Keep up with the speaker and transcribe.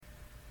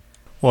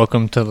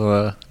Welcome to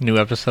the new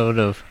episode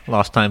of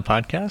Lost Time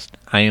Podcast.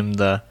 I am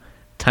the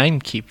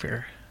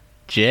timekeeper,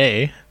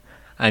 Jay.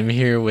 I'm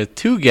here with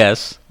two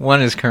guests.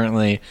 One is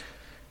currently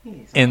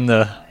in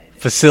the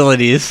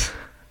facilities.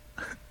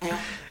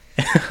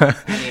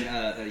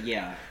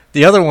 Yeah.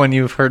 The other one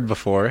you've heard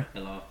before.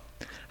 Hello.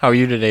 How are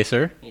you today,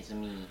 sir? It's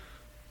me.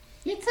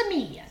 It's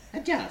me.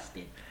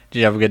 Adjusted. Did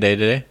you have a good day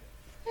today?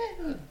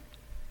 It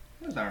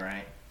was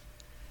alright.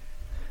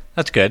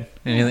 That's good.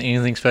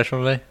 Anything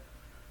special today?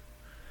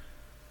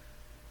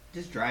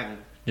 Just driving.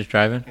 Just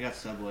driving? I got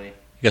Subway.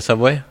 You got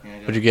Subway? Yeah,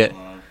 What'd you get?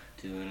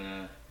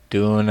 Tuna.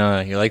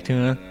 Tuna. You like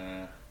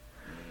tuna?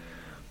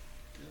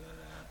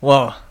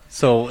 Well,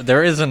 so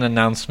there is an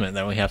announcement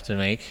that we have to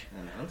make.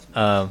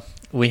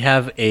 We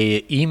have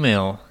a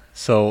email.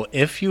 So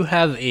if you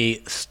have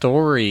a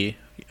story,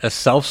 a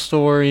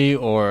self-story,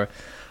 or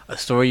a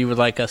story you would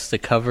like us to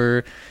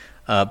cover,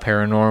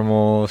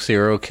 paranormal,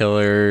 serial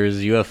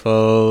killers,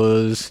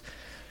 UFOs,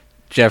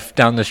 Jeff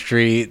down the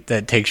street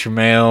that takes your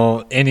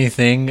mail,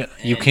 anything,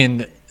 you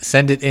can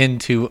send it in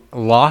to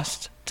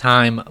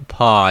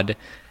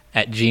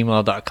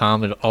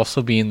losttimepod@gmail.com. It'll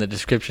also be in the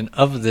description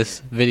of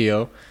this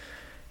video,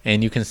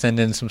 and you can send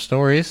in some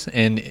stories,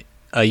 and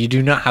you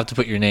do not have to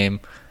put your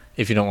name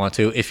if you don't want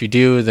to. If you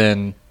do,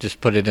 then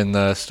just put it in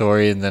the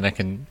story, and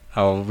then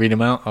I'll read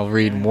them out. I'll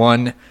read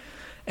one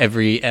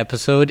every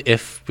episode.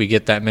 If we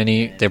get that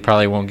many, they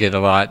probably won't get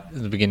a lot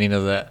in the beginning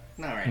of the,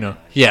 Not right now.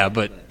 Yeah,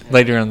 but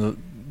later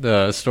on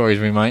the stories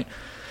we might.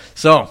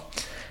 So,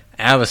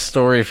 I have a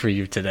story for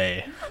you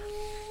today.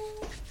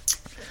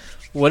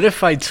 What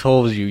if I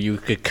told you you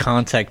could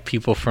contact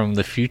people from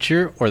the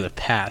future or the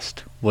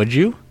past? Would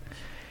you?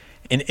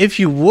 And if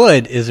you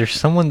would, is there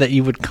someone that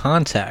you would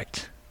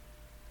contact?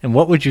 And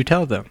what would you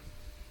tell them?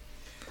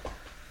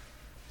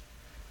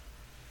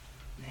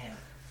 Man,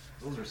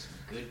 those are some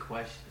good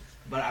questions.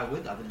 But I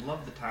would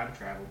love the time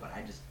travel, but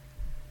I just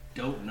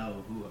don't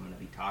know who I'm going to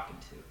be talking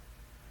to.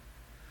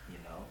 You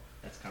know?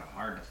 That's kind of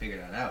hard to figure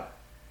that out.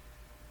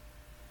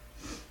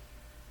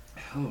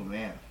 Oh,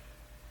 man.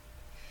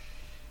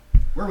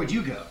 Where would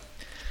you go?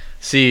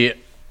 See,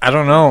 I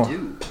don't know.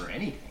 Do for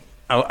anything.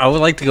 I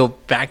would like to go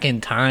back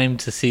in time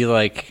to see,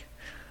 like,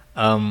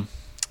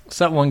 what's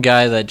that one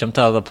guy that jumped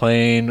out of the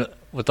plane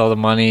with all the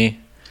money?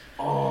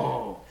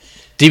 Oh.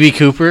 D.B.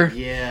 Cooper?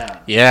 Yeah.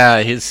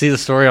 Yeah, he'd see the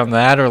story on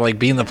that, or, like,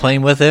 be in the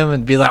plane with him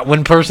and be that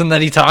one person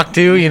that he talked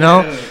to, you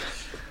know? Yeah.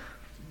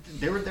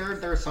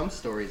 There are some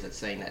stories that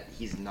saying that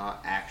he's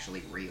not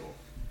actually real.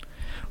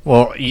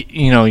 Well,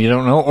 you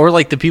don't know. Or,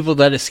 like, the people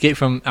that escaped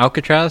from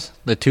Alcatraz,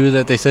 the two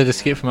that they said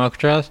escaped from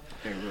Alcatraz.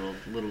 Their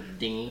little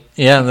dinghy.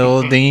 Yeah, the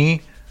little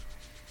dinghy.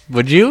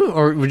 Would you?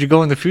 Or would you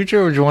go in the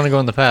future, or would you want to go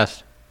in the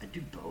past? I'd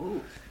do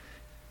both.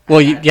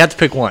 Well, you have to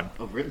pick one.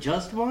 Oh,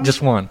 just one?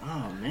 Just one.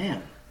 Oh,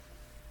 man.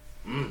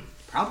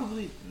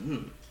 Probably.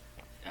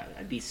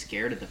 I'd be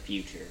scared of the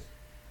future.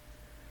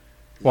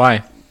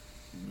 Why?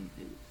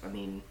 I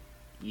mean,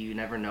 you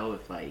never know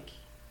if, like,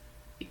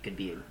 it could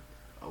be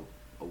a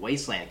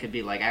wasteland. It could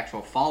be, like,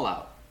 actual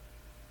fallout.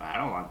 I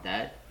don't want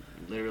that.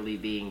 Literally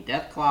being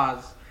death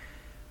claws.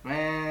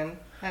 Man,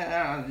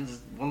 just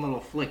one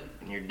little flick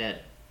and you're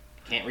dead.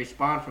 Can't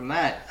respawn from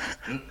that.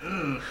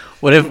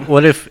 What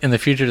if in the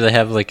future they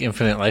have, like,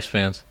 infinite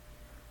lifespans?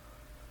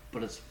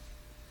 But it's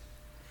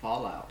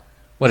fallout.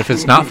 What if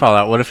it's not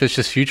Fallout? What if it's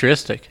just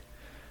futuristic?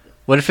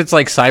 What if it's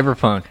like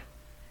Cyberpunk?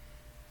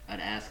 I'd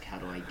ask, how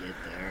do I get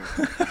there?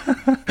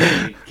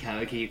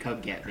 Can you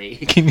come get me?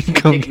 Can you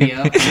come pick me get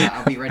up?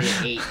 I'll be ready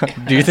at 8.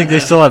 Do you think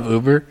they still have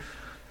Uber?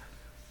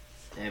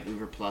 They have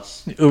Uber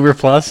Plus. Uber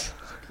Plus?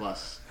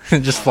 Plus.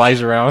 It just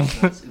flies around.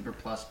 No, it's Uber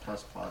Plus.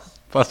 Plus.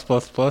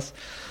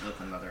 With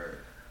another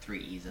 3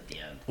 E's at the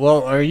end.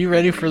 Well, are you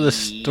ready for the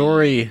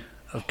story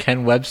of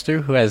Ken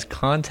Webster, who has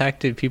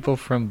contacted people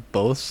from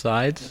both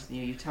sides?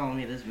 You telling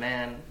me this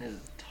man has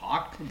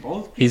talked to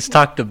both people? He's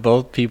talked to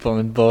both people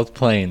in both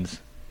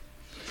planes.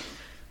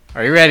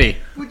 Are you ready?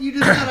 But you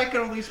just said I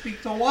could only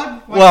speak to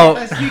one. Why Well,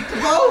 can't I speak to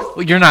both?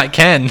 Well, you're not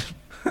Ken.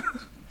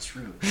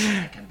 True.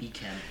 I can be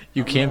Ken.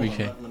 You can be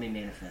Ken. Let me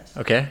manifest.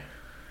 Okay.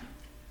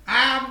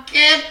 I'm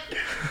Ken.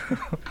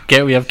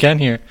 Okay, we have Ken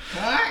here.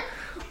 What?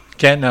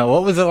 Ken,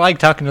 what was it like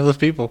talking to those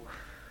people?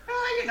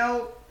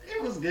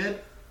 It was good.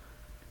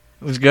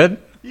 It was good?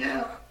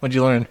 Yeah. What'd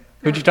you learn?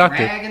 Who'd you talk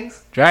Dragons.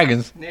 to?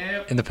 Dragons?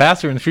 Yep. In the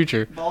past or in the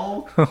future?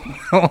 Both.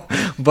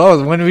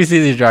 Both. When did we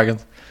see these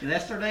dragons?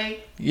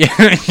 Yesterday.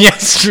 Yeah,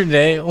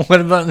 yesterday. What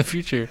about in the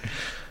future?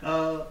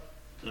 The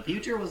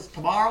future was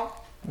tomorrow.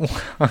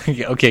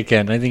 Okay,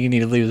 Ken. I think you need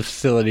to leave the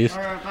facilities. All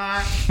right,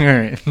 bye. All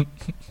right.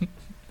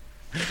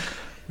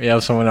 We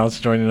have someone else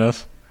joining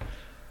us.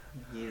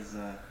 He's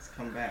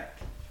come back.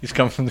 He's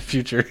come from the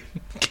future.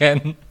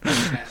 Ken.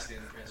 Past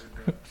and present,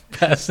 bro.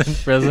 Past and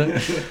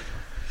present.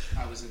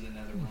 I was in the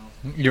nether realm.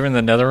 You're in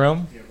the nether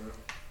realm? Yeah, bro.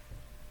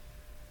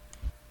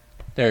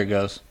 There it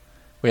goes.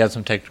 We had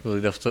some technical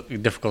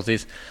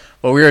difficulties.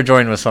 But we are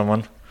joined with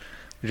someone.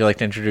 Would you like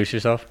to introduce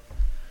yourself?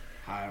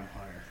 Hi, I'm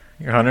Hunter.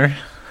 You're Hunter?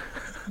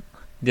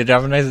 Did you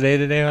have a nice day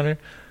today, Hunter?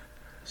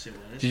 Say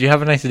what? Did you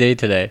have a nice day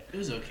today? It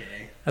was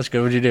okay. That's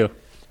good. What'd you do?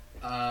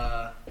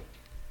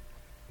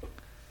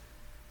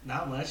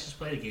 Not much. Just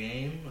played a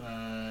game.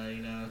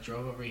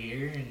 Drove over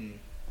here and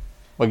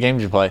What game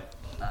did you play?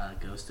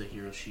 Ghost of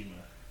Hiroshima.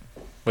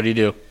 What do you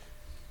do?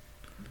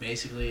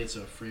 Basically, it's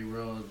a free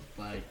world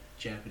like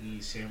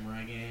Japanese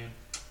samurai game.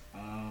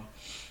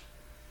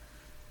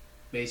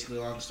 Basically,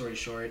 long story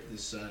short,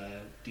 this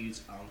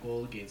dude's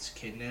uncle gets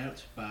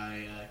kidnapped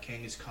by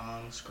Genghis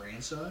Khan's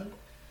grandson,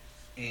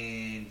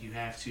 and you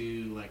have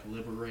to like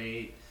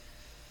liberate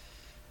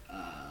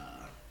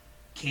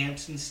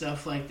camps and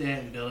stuff like that,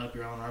 and build up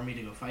your own army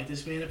to go fight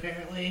this man.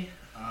 Apparently,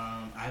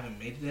 I haven't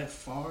made it that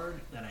far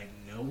that I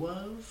know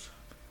of.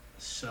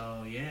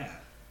 So yeah,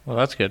 Well,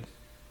 that's good.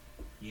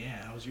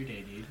 yeah. How was your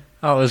day, dude?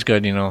 Oh, it was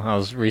good. I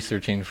was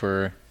researching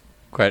for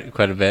quite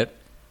a bit.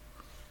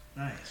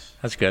 Nice.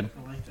 That's good.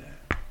 I like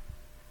that.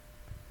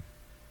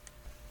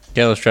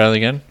 Okay, let's try it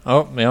again.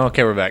 Oh, yeah,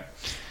 okay, we're back.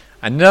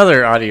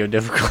 Another audio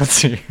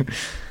difficulty.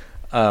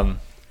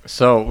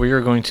 So we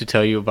are going to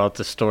tell you about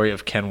the story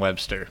of Ken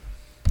Webster.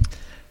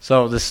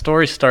 So the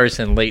story starts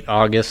in late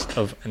August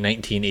of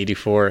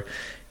 1984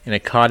 in a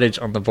cottage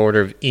on the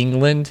border of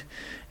England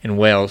and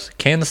Wales.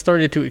 Ken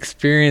started to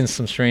experience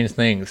some strange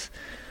things.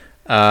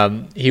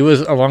 He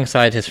was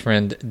alongside his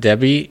friend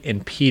Debbie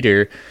and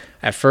Peter.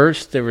 At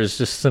first, there was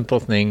just simple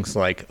things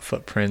like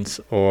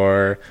footprints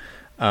or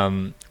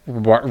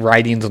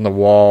writings on the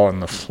wall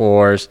and the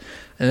floors,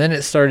 and then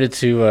it started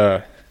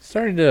to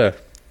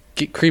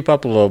creep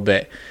up a little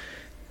bit.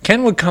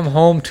 Ken would come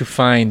home to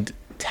find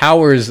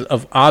towers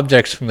of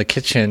objects from the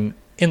kitchen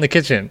in the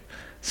kitchen,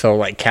 so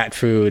like cat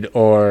food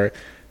or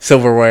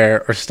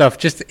silverware or stuff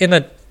just in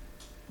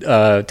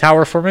a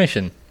tower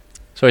formation.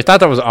 So he thought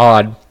that was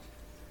odd,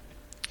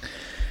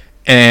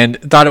 and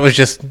thought it was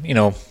just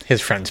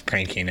his friends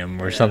pranking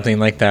him or something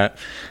like that.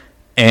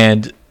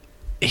 And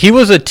he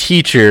was a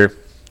teacher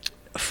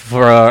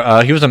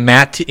he was a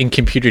math and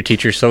computer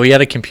teacher, so he had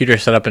a computer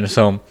set up in his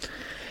home.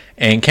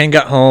 And Ken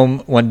got home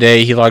one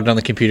day, he logged on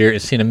the computer and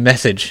seen a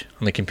message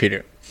on the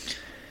computer.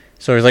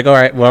 So he's like, all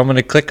right, well, I'm going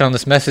to click on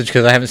this message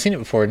because I haven't seen it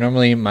before.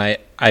 Normally my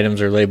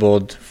items are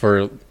labeled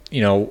for,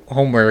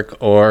 homework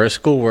or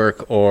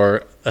schoolwork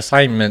or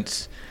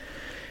assignments.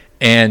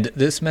 And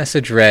this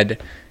message read,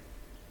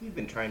 We've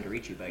been trying to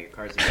reach you about your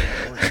cars again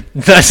in the morning.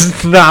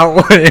 that's not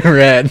what it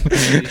read. Are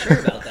you sure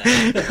about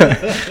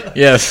that?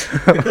 Yes.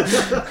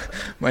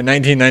 My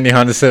 1990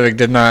 Honda Civic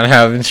did not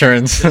have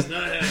insurance. Does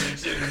not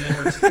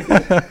have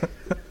anymore.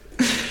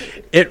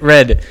 It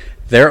read,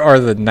 there are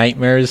the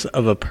nightmares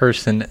of a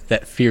person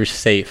that fears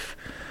safe.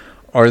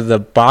 Are the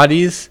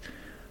bodies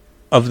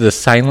of the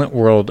silent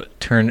world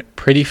turn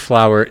pretty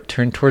flower,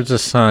 turn towards the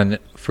sun,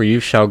 for you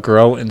shall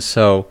grow and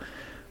sow.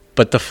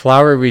 But the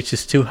flower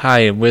reaches too high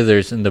and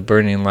withers in the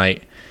burning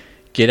light.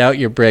 Get out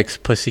your bricks,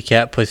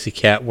 pussycat,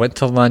 pussycat, went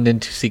to London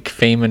to seek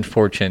fame and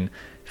fortune.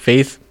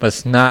 Faith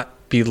must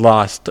not be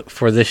lost,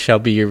 for this shall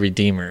be your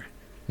redeemer.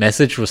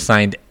 Message was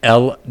signed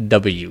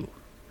L.W.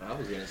 I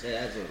was going to say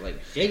that's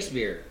like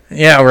Shakespeare.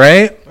 Yeah,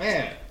 right?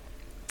 Man.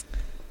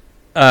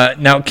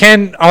 Now,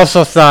 Ken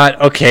also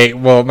thought, okay,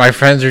 well, my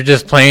friends are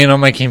just playing on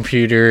my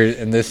computer,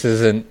 and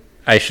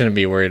I shouldn't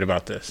be worried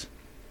about this.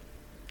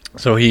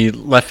 So he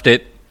left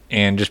it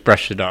and just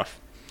brushed it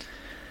off.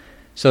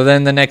 So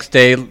then the next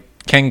day,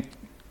 Ken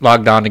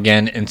logged on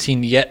again and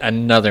seen yet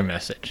another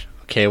message.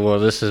 Okay, well,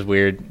 this is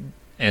weird.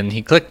 And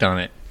he clicked on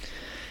it.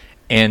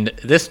 And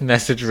this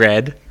message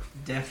read...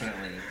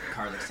 Definitely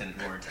car's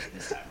extended warranty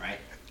this time, right?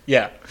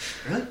 Yeah.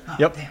 Really? Oh,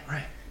 Yep. Damn,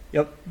 right.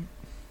 Yep.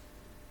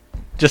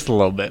 Just a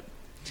little bit.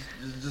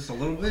 Just a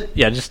little bit?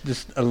 Yeah,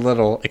 just a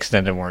little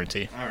extended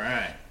warranty. All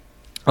right.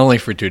 Only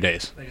for 2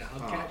 days. Like a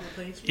hubcap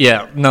replacement?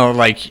 Yeah, no,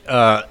 like,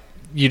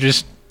 you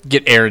just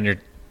get air in your...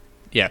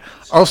 Yeah.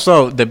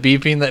 Also, the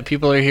beeping that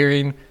people are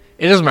hearing,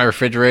 it is my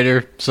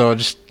refrigerator, so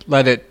just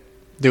let it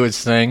do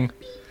its thing.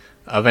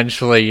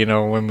 Eventually,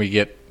 when we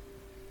get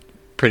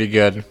pretty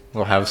good,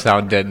 we'll have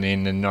sound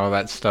deadening and all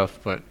that stuff,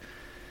 but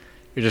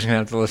you're just going to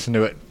have to listen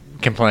to it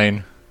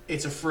complain.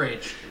 It's a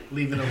fridge.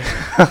 Leave it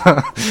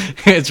alone.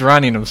 It's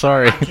running, I'm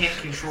sorry. I can't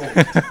control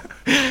it.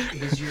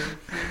 Is your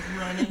fridge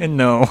running? And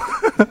no.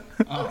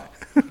 Oh.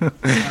 All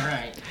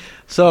right.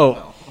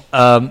 So,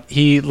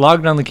 he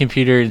logged on the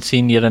computer and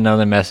seen yet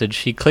another message.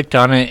 He clicked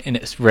on it, and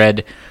it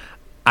read,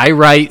 I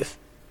write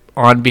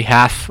on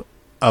behalf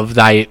of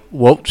thy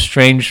woe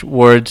strange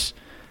words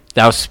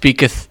thou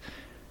speakest,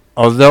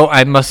 although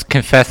I must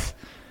confess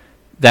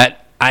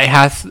that I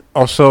hath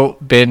also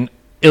been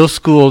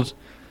ill-schooled,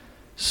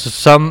 so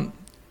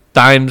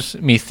sometimes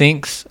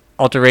methinks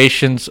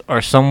alterations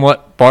are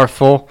somewhat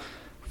barful,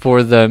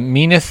 for the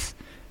meanest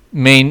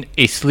main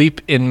asleep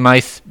in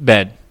my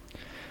bed.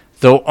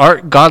 Thou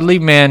art godly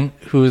man,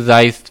 who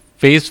thy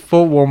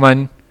faithful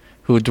woman,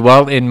 who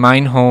dwell in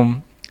mine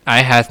home,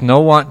 I hath no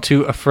want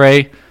to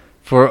affray,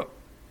 for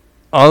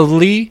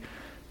only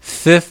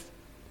sith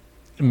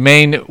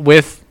main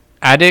with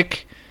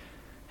attic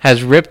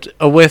has ripped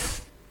a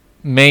with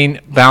main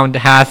bound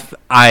hath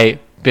I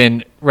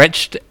been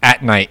wretched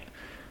at night.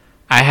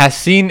 I have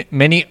seen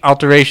many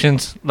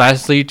alterations,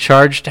 lastly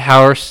charged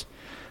house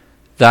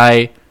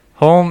thy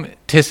home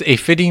 'tis a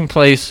fitting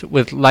place,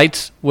 with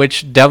lights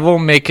which devil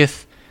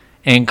maketh,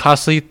 and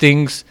costly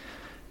things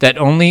that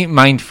only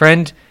mine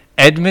friend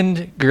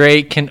Edmund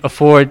Grey can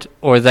afford,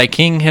 or thy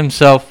king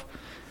himself.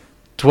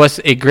 'Twas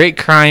a great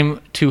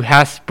crime to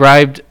hath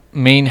bribed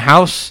main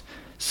house.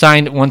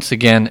 Signed once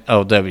again,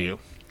 L.W.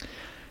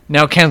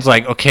 Now Ken's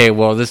like, okay,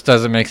 well, this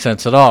doesn't make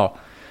sense at all.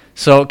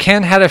 So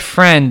Ken had a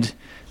friend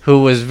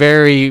who was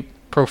very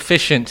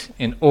proficient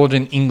in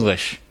olden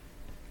English.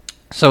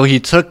 So he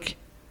took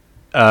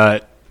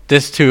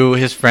this to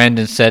his friend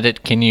and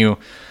said, can you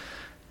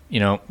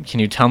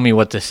tell me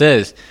what this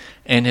is?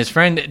 And his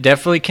friend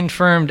definitely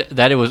confirmed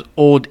that it was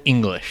Old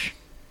English.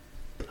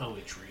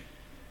 Poetry.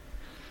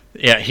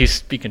 Yeah, he's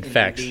speaking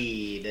facts.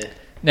 Indeed.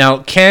 Now,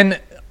 Ken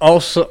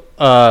also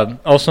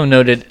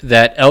noted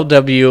that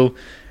L.W.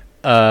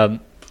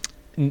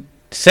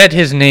 Said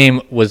his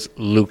name was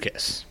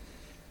Lucas.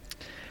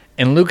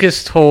 And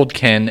Lucas told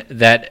Ken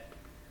that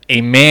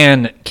a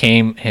man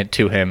came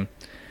to him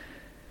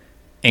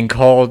and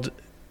called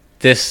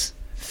this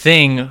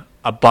thing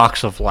a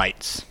box of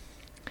lights,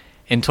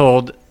 and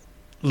told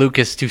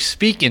Lucas to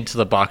speak into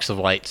the box of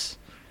lights,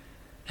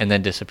 and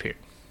then disappeared.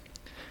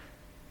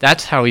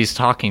 That's how he's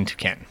talking to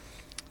Ken,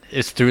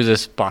 is through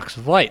this box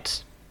of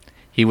lights.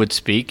 He would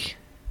speak,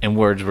 and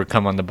words would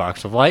come on the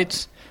box of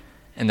lights,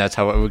 and that's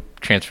how it would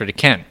transfer to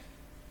Ken.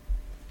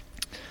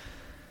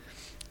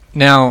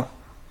 Now,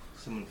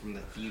 Someone from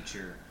the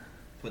future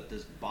put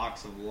this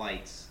box of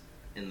lights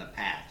in the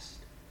past.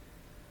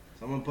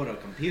 Someone put a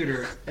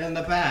computer in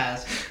the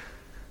past.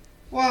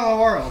 What in the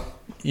world?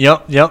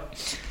 Yep.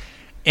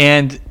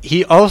 And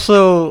he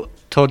also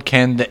told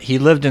Ken that he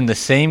lived in the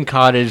same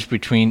cottage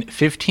between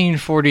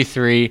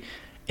 1543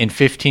 and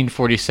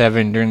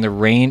 1547 during the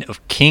reign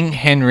of King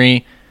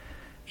Henry.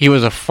 He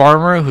was a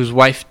farmer whose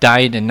wife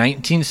died in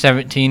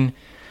 1917.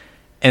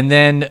 And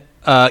then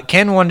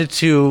Ken wanted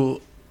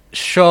to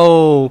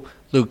show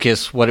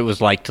Lucas what it was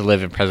like to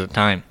live in present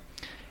time.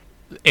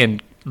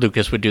 And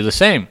Lucas would do the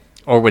same,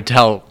 or would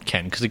tell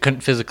Ken, because he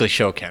couldn't physically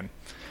show Ken.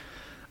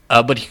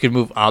 But he could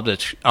move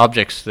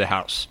objects to the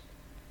house.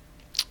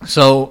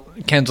 So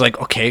Ken's like,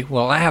 okay,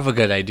 well, I have a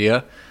good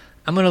idea.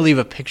 I'm going to leave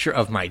a picture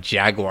of my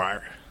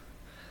Jaguar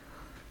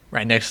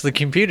right next to the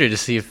computer to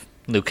see if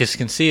Lucas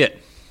can see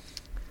it.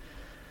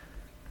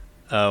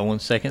 1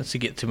 second to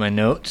get to my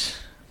notes.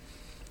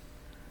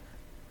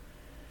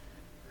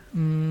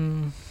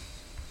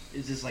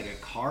 Is this like a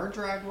car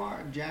Jaguar?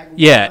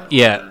 Yeah.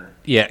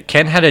 Or-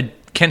 Ken had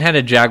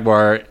a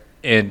Jaguar,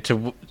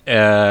 and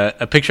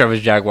a picture of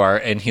his Jaguar,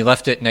 and he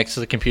left it next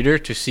to the computer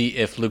to see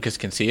if Lucas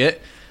can see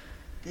it.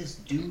 This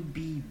dude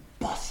be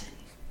bussin'.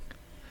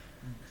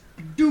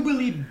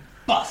 Doobly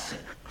bussin'.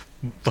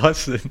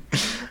 Busted.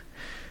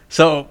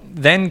 So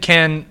then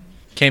Ken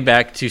came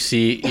back to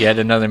see yet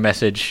another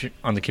message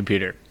on the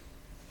computer.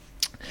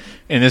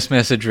 And this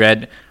message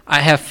read, I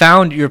have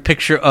found your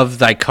picture of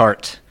thy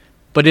cart,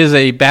 but it is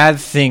a bad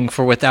thing,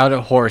 for without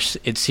a horse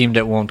it seemed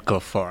it won't go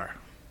far.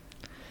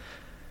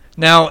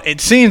 Now, it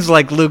seems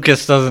like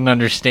Lucas doesn't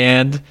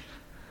understand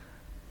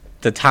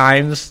the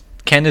times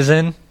Ken is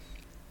in,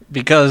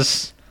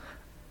 because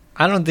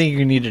I don't think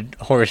you need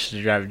a horse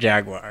to drive a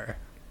Jaguar,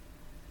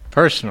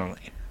 personally.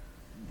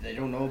 They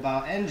don't know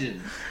about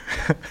engines.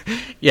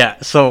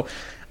 Yeah, so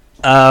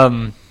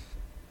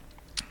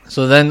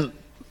then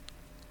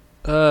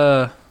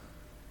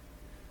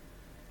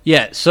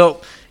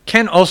so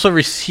Ken also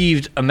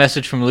received a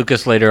message from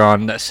Lucas later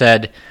on that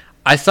said,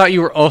 I thought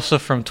you were also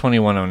from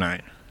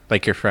 2109,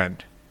 like your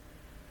friend,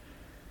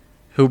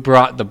 who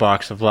brought the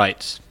box of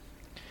lights.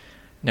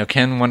 Now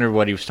Ken wondered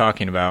what he was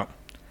talking about,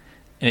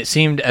 and it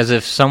seemed as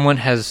if someone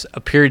has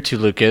appeared to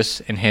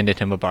Lucas and handed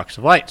him a box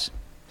of lights.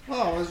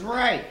 Oh, I was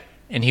right.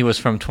 And he was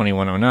from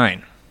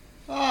 2109.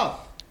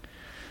 Oh.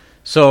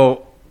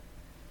 So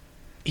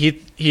he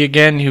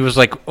was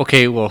like,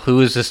 okay, well, who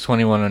is this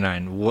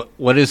 2109?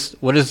 What is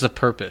the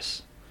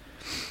purpose?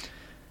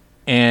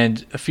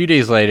 And a few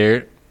days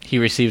later, he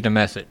received a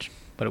message,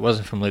 but it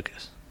wasn't from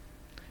Lucas.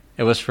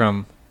 It was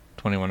from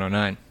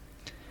 2109.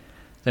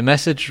 The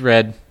message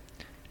read,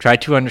 try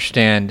to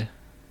understand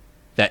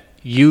that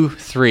you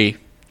three,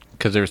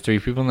 because there was 3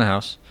 people in the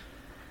house,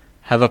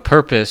 have a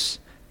purpose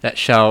that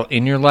shall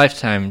in your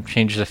lifetime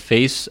change the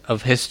face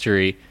of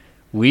history.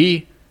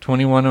 We,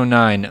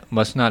 2109,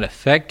 must not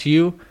affect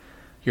you,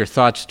 your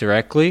thoughts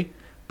directly,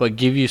 but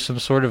give you some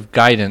sort of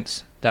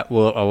guidance that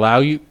will allow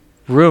you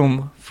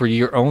room for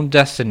your own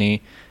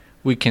destiny.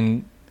 We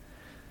can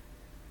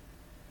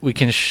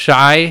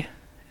shy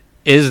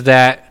is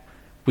that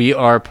we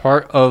are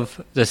part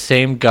of the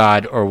same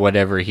God or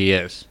whatever he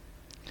is.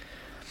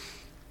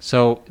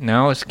 So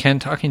now is Ken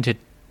talking to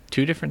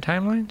 2 different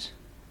timelines?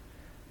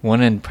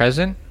 One in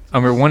present,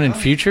 one in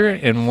future,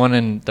 and one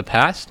in the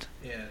past?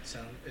 Yeah,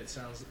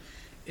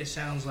 it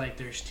sounds like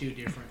there's 2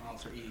 different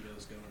alter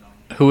egos going on.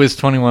 Who is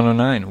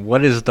 2109?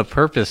 What is the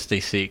purpose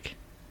they seek?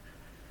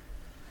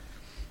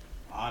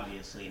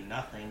 Obviously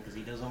nothing, because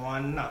he doesn't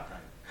want nothing.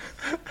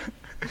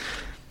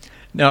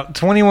 Now,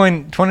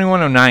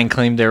 2109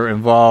 claimed they were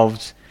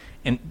involved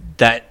in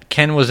that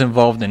Ken was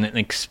involved in an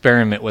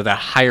experiment with a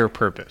higher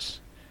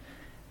purpose.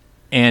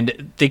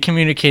 And they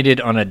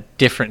communicated on a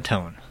different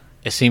tone.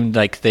 It seemed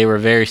like they were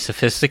very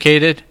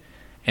sophisticated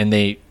and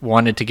they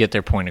wanted to get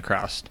their point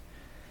across.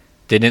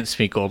 They didn't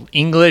speak Old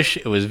English.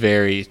 It was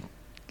very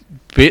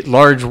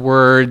large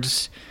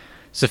words,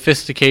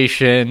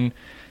 sophistication,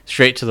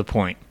 straight to the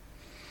point.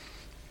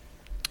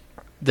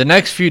 The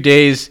next few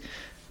days,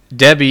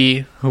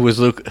 Debbie, who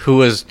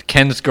was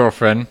Ken's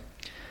girlfriend,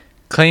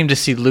 claimed to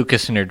see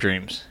Lucas in her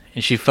dreams,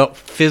 and she felt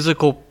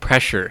physical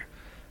pressure,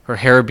 her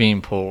hair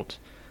being pulled,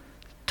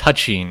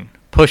 touching,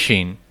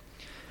 pushing,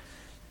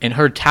 and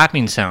heard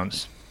tapping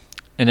sounds.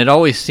 And it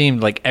always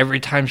seemed like every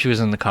time she was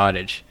in the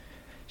cottage,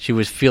 she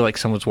would feel like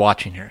someone was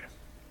watching her,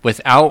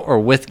 without or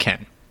with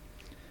Ken.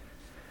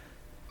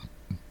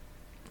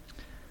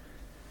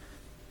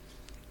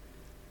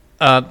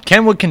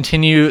 Ken would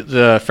continue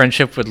the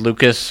friendship with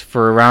Lucas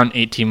for around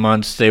 18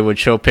 months. They would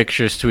show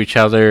pictures to each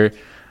other,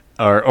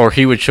 or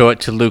he would show it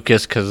to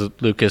Lucas because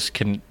Lucas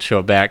can show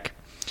it back.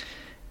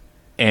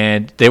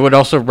 And they would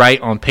also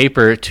write on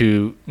paper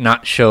to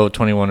not show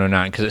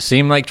 2109 because it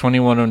seemed like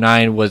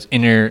 2109 was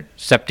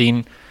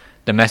intercepting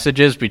the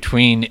messages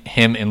between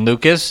him and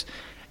Lucas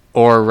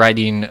or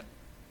writing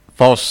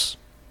false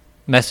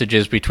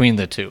messages between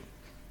the two.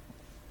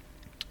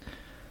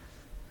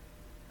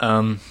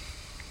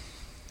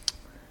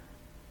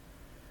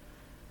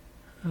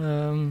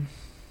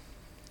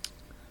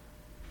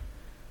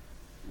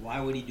 Why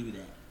would he do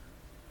that?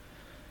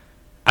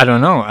 I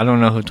don't know. I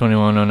don't know who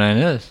 2109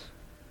 is.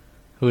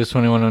 Who is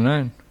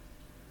 2109?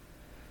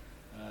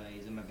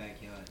 He's in my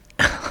backyard.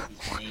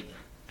 He's my neighbor.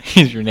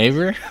 He's your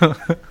neighbor?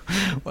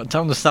 Well,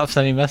 tell him to stop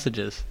sending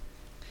messages.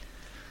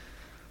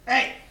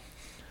 Hey!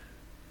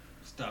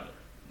 Stop it.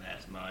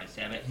 That's my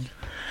sandwich.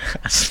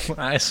 That's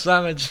my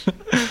sandwich.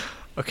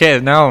 Okay,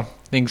 now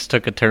things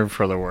took a turn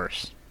for the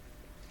worse.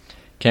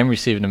 Ken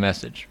received a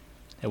message.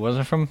 It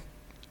wasn't from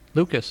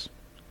Lucas.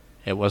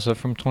 It wasn't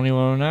from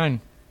 2109.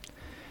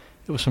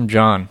 It was from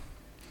John.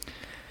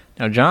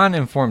 Now, John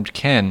informed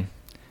Ken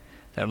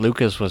that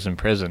Lucas was in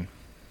prison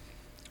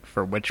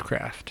for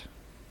witchcraft.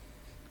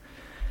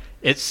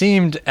 It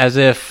seemed as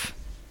if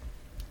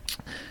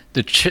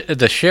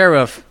the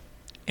sheriff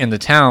in the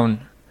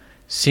town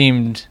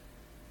seemed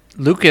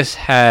Lucas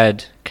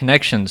had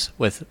connections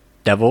with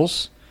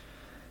devils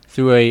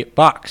through a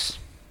box,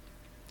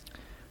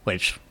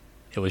 which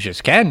it was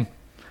just Ken.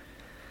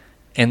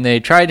 And they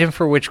tried him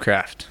for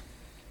witchcraft,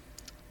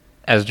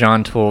 as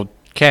John told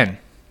Ken.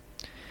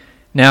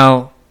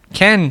 Now,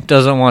 Ken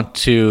doesn't want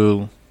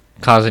to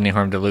cause any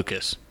harm to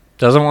Lucas.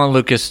 Doesn't want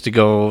Lucas to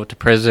go to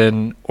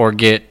prison or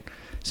get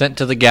sent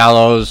to the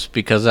gallows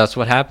because that's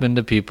what happened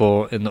to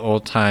people in the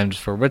old times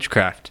for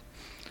witchcraft.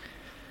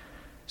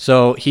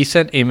 So he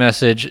sent a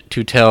message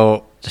to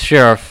tell the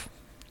sheriff,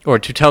 or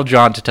to tell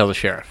John to tell the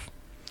sheriff.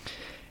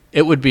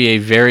 It would be a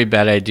very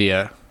bad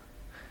idea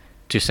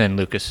to send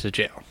Lucas to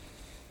jail.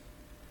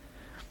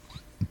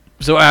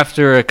 So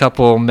after a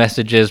couple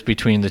messages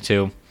between the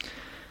two,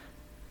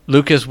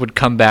 Lucas would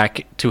come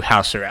back to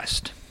house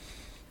arrest.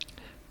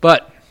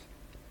 But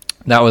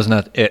that was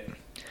not it.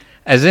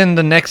 As in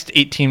the next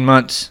 18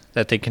 months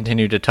that they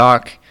continued to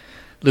talk,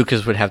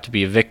 Lucas would have to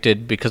be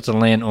evicted because the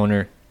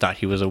landowner thought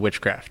he was a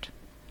witchcraft.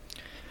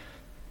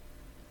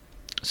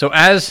 So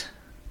as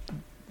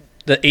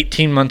the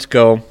 18 months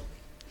go,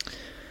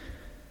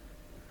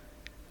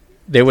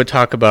 they would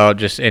talk about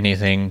just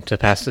anything to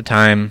pass the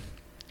time,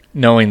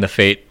 knowing the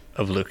fate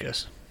of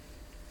Lucas.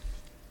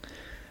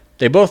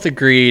 They both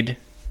agreed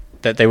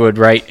that they would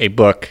write a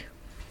book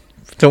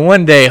to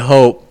one day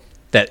hope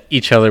that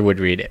each other would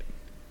read it.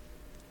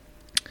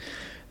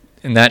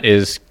 And that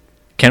is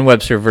Ken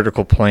Webster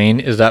Vertical Plane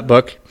is that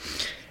book.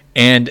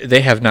 And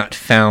they have not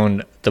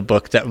found the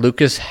book that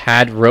Lucas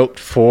had wrote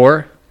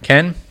for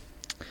Ken.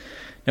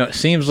 Now, it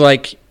seems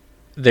like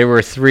there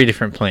were 3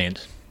 different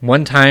planes.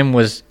 One time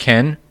was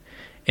Ken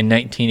in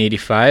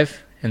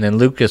 1985, and then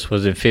Lucas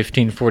was in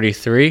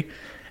 1543,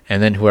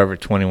 and then whoever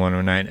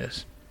 2109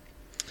 is.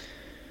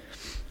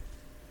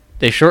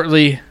 They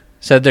shortly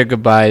said their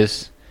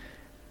goodbyes.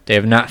 They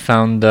have not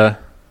found the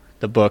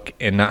book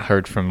and not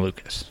heard from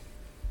Lucas.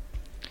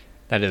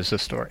 That is the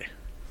story.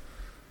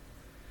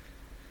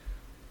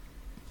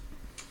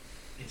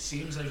 It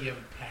seems like you have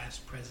a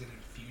past, present,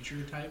 and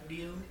future type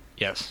deal.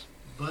 Yes.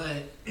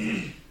 But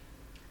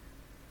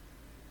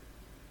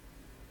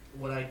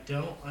what I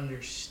don't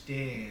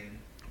understand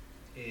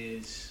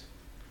is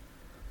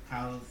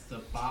how the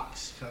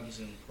box comes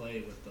in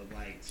play with the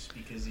lights,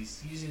 because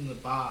he's using the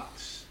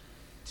box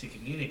to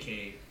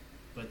communicate,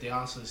 but they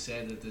also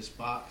said that this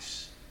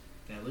box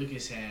that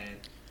Lucas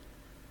had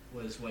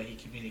was what he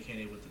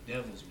communicated with the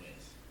devils with.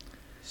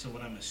 So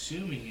what I'm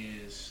assuming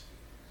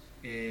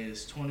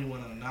is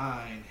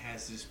 2109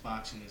 has this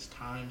box in his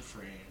time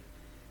frame,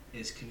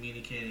 is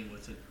communicating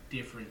with a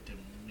different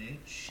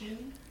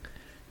dimension.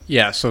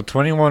 Yeah, so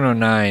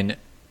 2109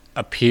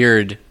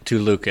 appeared to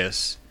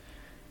Lucas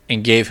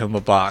and gave him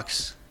a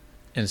box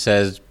and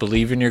says,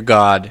 "Believe in your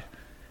God,"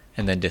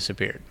 and then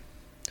disappeared.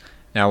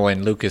 Now,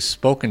 when Lucas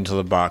spoke into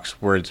the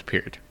box, words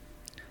appeared.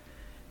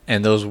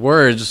 And those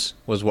words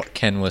was what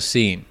Ken was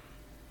seeing.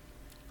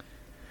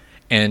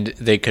 And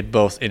they could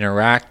both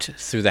interact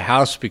through the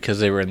house because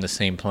they were in the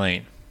same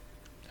plane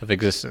of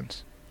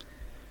existence.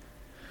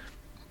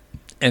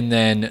 And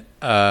then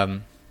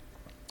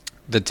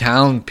the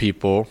town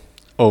people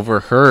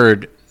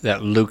overheard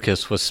that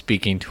Lucas was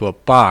speaking to a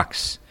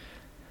box.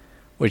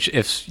 Which,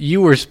 if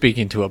you were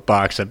speaking to a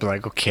box, I'd be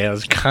like, okay,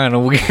 that's kind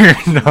of weird.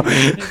 No.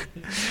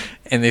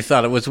 And they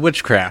thought it was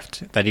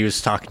witchcraft, that he was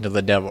talking to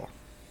the devil.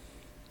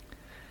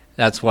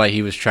 That's why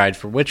he was tried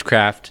for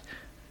witchcraft.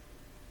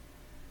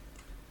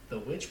 The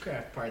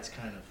witchcraft part's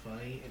kind of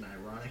funny and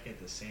ironic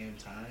at the same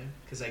time.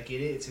 Because I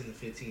get it, it's in the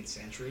 15th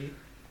century.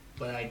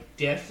 But I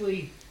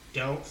definitely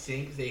don't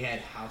think they had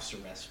house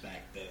arrest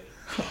back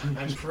then.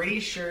 I'm pretty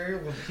sure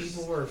when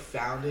people were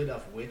founded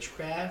of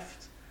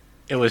witchcraft,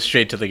 It was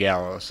straight to the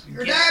gallows.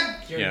 You're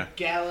dead! Your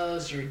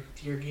gallows,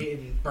 you're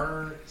getting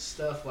burnt,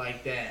 stuff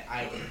like that.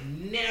 I've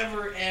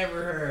never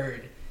ever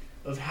heard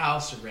of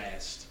house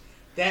arrest.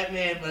 That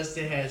man must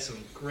have had some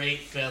great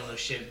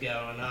fellowship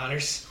going on or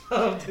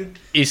something.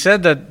 He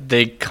said that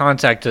they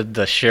contacted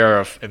the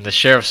sheriff, and the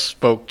sheriff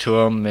spoke to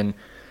him,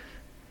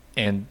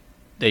 and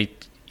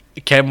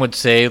Ken would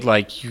say,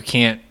 like, you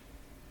can't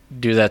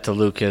do that to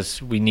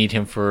Lucas. We need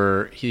him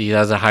he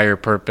has a higher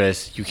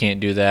purpose. You can't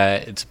do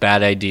that. It's a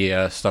bad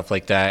idea, stuff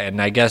like that. And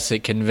I guess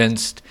it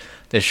convinced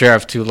the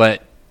sheriff to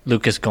let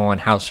Lucas go on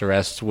house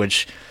arrest,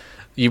 which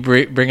you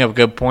bring up a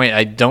good point.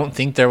 I don't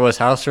think there was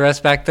house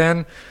arrest back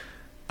then.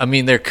 I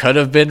mean, there could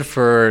have been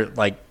for,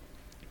 like,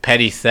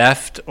 petty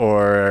theft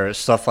or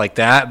stuff like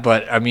that,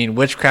 but, I mean,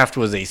 witchcraft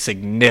was a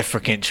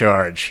significant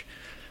charge.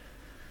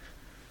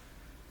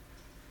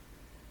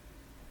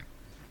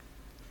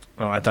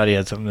 Oh, I thought he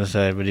had something to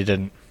say, but he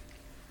didn't.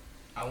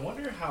 I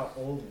wonder how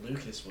old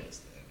Lucas was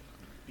then,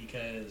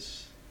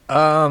 because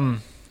That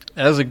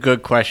was a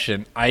good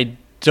question. I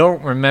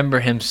don't remember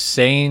him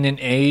saying an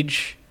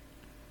age.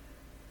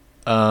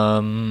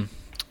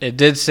 It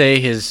did say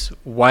his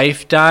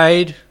wife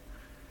died.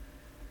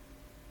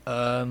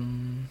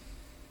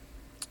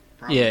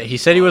 Yeah, he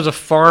said he was a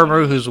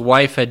farmer whose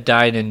wife had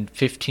died in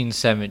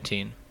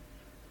 1517.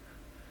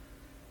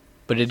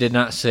 But it did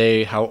not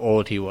say how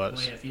old he was.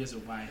 well, yeah, if he has a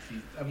wife,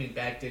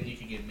 back then you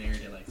could get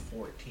married at like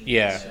 14.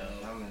 Yeah. So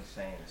I'm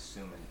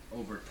assuming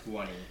over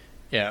 20.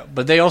 Yeah,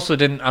 but they also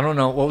didn't, I don't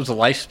know, what was the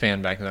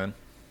lifespan back then?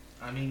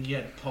 you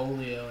had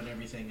polio and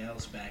everything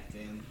else back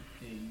then.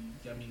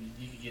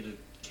 You could get a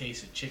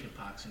case of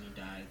chickenpox and you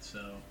died.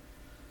 So,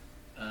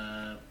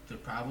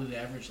 the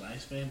average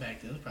lifespan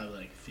back then was probably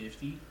like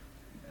 50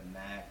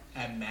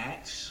 at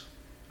max,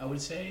 I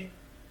would say.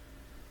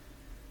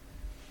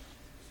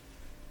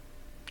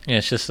 Yeah,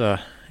 it's just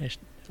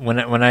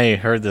when I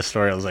heard this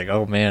story, I was like,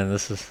 oh man,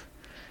 this is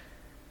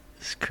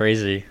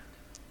crazy.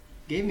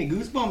 Gave me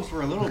goosebumps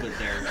for a little bit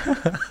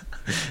there.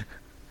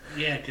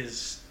 Yeah,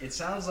 because it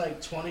sounds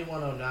like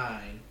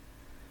 2109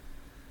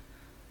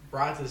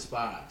 brought this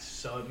box,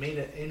 so it made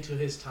it into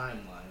his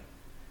timeline,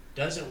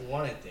 doesn't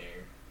want it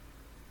there,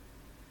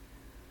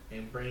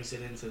 and brings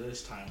it into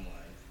this timeline.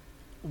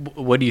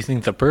 What do you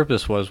think the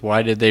purpose was?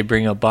 Why did they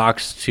bring a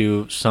box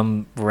to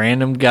some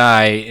random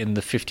guy in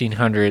the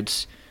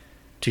 1500s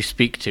to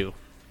speak to?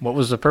 What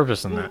was the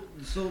purpose in that?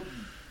 So,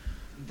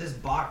 this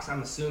box,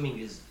 I'm assuming,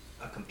 is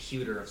a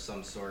computer of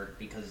some sort,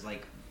 because,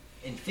 like,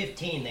 in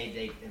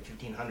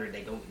 1500,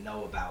 they don't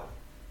know about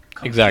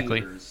computers.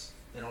 Exactly.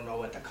 They don't know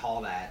what to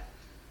call that.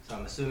 So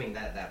I'm assuming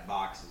that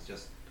box is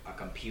just a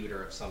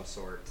computer of some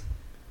sort.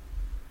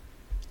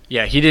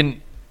 Yeah, he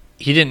didn't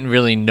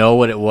really know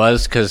what it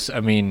was, because,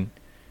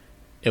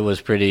 it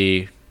was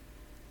pretty,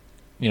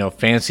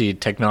 fancy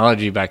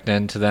technology back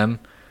then to them.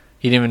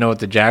 He didn't even know what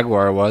the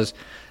Jaguar was.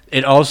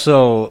 It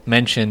also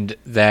mentioned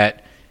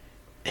that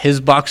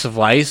his box of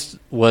lice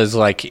was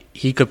like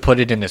he could put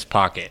it in his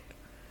pocket.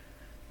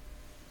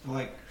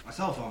 Like a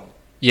cell phone.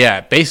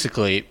 Yeah,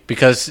 basically,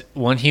 because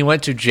when he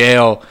went to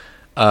jail,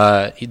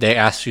 they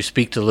asked to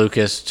speak to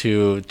Lucas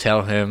to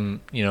tell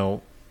him,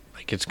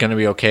 like it's gonna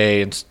be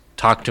okay, and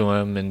talk to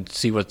him and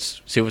see what's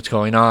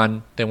going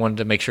on. They wanted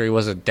to make sure he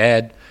wasn't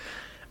dead.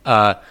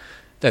 That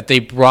they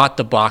brought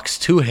the box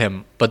to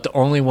him, but the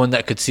only one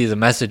that could see the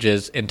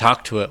messages and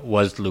talk to it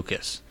was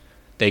Lucas.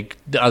 The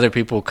other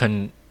people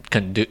couldn't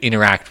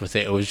interact with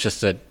it. It was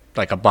just a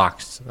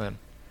box to them,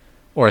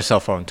 or a cell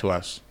phone to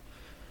us.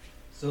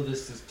 So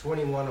this is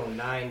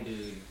 2109,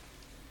 dude.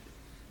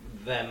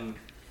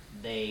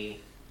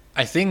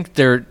 I think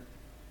they're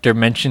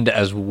mentioned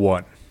as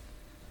one.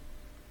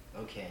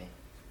 Okay.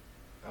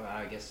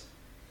 I guess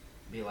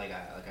be like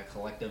a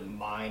collective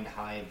mind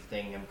hive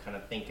thing. I'm kind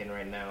of thinking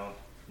right now.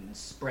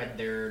 Spread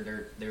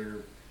their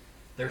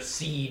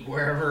seed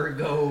wherever it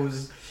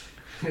goes.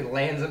 It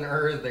lands on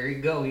Earth. There you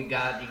go. You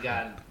got.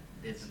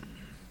 It's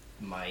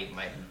my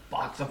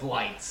box of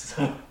lights.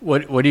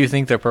 What do you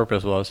think their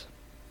purpose was?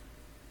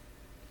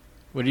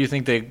 What do you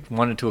think they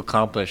wanted to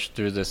accomplish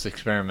through this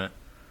experiment?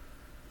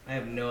 I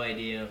have no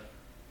idea.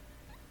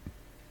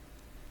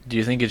 do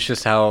you think it's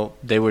just how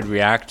they would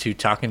react to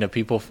talking to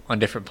people on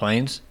different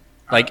planes?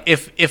 Like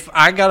if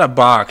I got a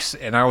box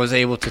and I was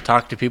able to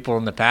talk to people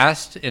in the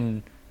past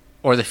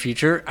or the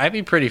future, I'd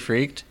be pretty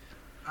freaked.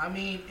 I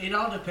mean, it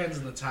all depends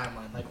on the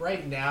timeline. Like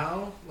right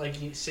now,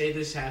 like you say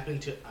this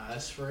happened to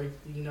us for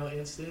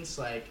instance,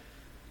 like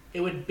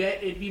it'd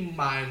be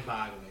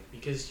mind-boggling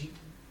because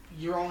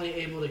you're only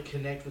able to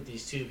connect with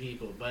these two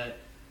people. But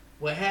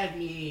what had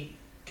me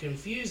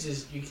confused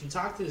is you can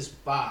talk to this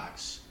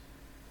box,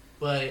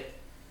 but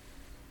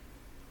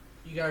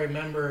you gotta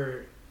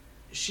remember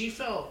she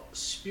felt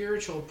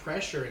spiritual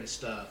pressure and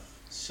stuff.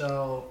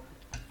 So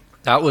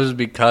that was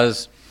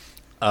because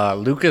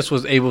Lucas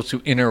was able to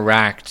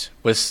interact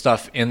with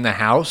stuff in the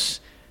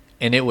house,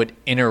 and it would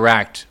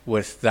interact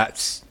with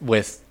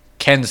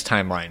Ken's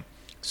timeline.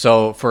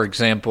 So, for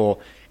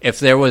example, if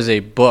there was a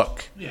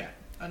book, yeah,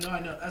 I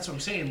know. That's what I'm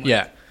saying. Like,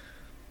 yeah.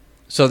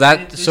 So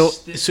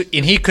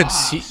and he could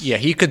see,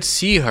 he could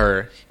see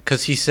her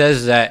because he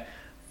says that,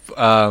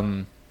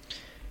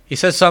 he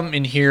says something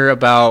in here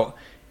about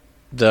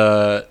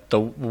the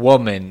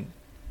woman,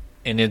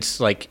 and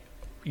it's like,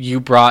 you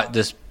brought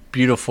this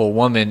beautiful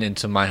woman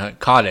into my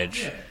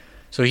cottage. Yeah.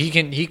 So he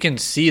can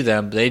see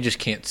them, but they just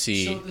can't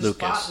see so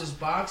Lucas. This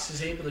box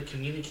is able to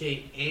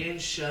communicate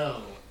and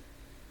show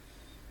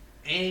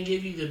and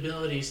give you the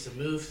abilities to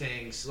move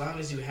things as long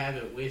as you have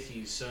it with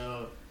you.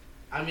 So,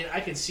 I mean, I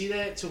could see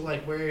that to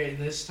like where in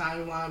this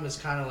timeline is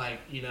kind of like,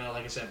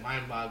 like I said,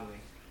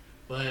 mind-boggling.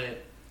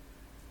 But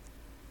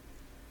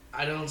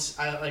I don't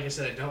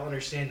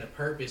understand the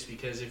purpose,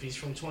 because if he's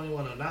from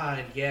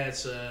 2109, yeah,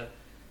 it's a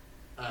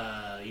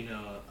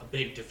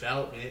big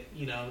development,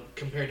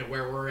 compared to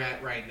where we're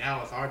at right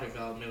now with our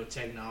development with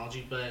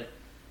technology, but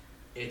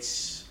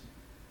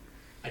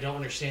I don't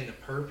understand the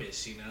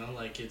purpose,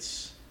 like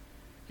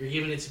you're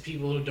giving it to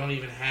people who don't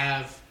even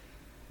have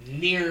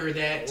near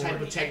that type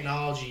of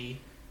technology,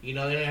 they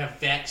don't have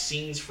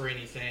vaccines for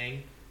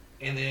anything,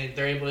 and then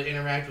they're able to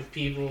interact with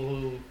people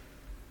who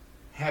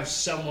have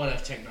somewhat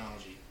of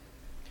technology.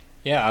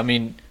 Yeah, I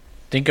mean,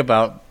 think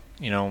about,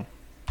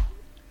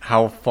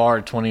 how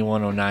far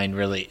 2109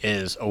 really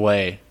is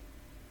away,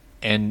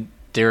 and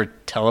they're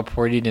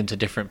teleported into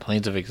different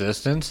planes of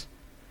existence.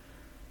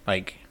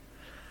 Like,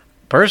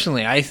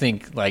 personally, I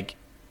think, like,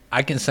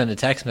 I can send a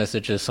text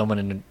message to someone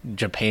in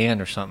Japan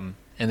or something,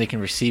 and they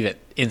can receive it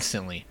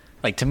instantly.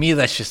 Like, to me,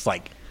 that's just,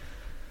 like,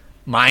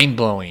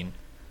 mind-blowing.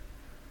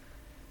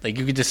 Like,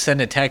 you could just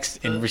send a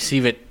text and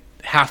receive it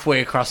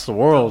halfway across the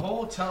world. The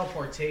whole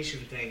teleportation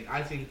thing,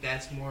 I think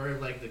that's more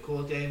of, like, the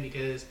cool thing,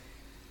 because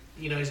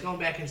he's going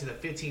back into the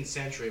 15th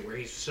century where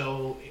he's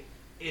so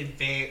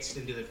advanced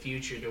into the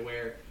future to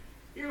where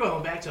you're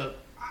going back to,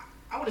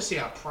 I want to say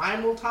a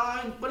primal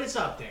time, but it's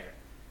up there.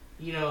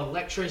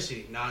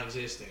 Electricity,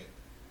 non-existent.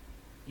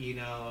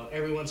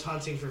 Everyone's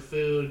hunting for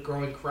food,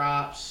 growing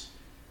crops,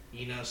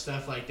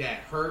 stuff like that.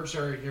 Herbs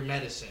are your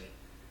medicine.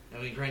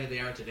 I mean, granted they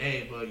are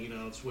today, but,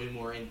 it's way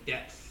more in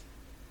depth.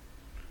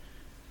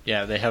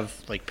 Yeah, they have,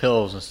 like,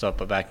 pills and stuff,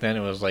 but back then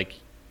it was, like,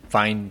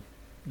 find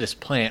this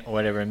plant or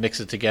whatever and mix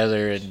it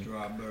together. And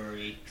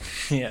Strawberry.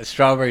 Yeah,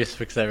 strawberries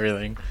fix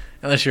everything.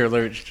 Unless you're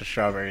allergic to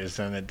strawberries,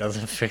 then it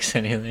doesn't fix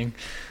anything.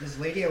 This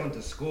lady I went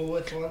to school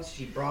with once,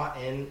 she brought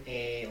in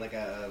a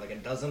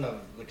dozen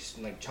of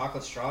like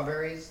chocolate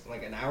strawberries.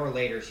 Like an hour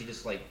later, she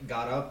just like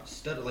got up,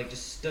 stood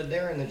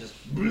there, and then just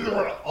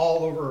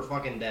all over her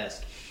fucking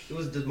desk. It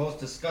was the most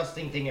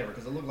disgusting thing ever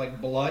because it looked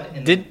like blood.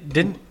 And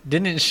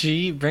didn't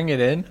she bring it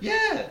in?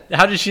 Yeah.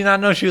 How did she not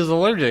know she was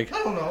allergic?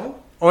 I don't know.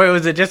 Or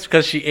was it just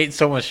because she ate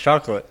so much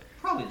chocolate?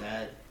 Probably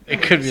that.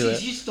 It could be that.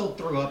 She still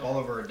threw up all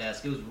over her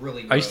desk. It was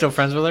really gross. Are you still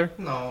friends with her?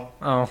 No.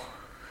 Oh.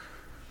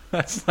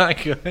 That's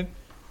not good.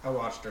 I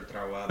watched her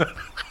throw up.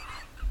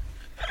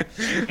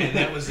 And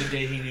that was the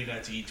day he knew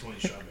not to eat 20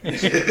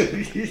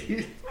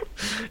 strawberries.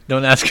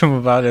 Don't ask him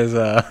about his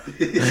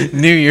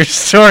New Year's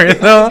story,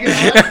 though.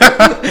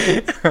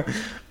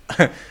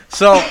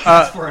 So,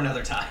 that's for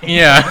another time.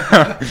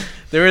 Yeah.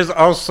 There is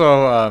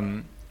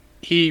also...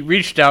 he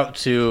reached out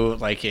to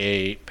like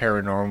a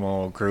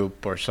paranormal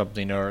group or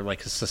something, or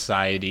like a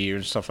society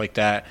or stuff like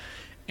that,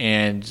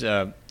 and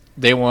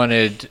they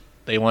wanted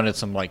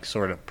some like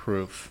sort of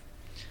proof.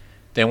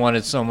 They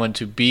wanted someone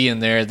to be in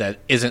there that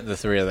isn't the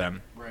three of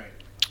them. Right.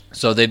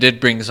 So they did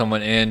bring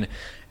someone in,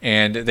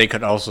 and they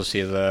could also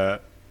see the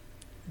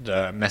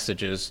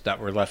messages that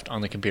were left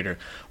on the computer,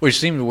 which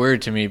seemed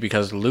weird to me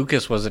because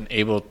Lucas wasn't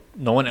able.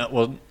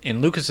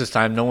 In Lucas's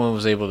time, no one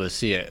was able to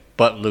see it,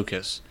 but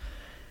Lucas.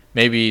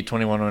 Maybe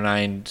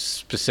 2109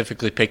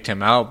 specifically picked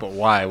him out, but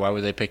why? Why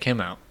would they pick him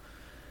out?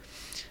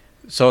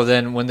 So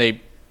then when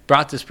they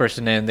brought this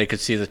person in, they could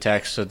see the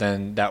text, so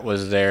then that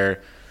was their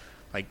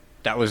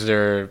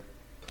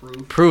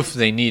proof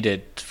they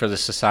needed for the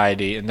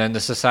society. And then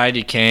the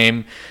society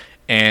came,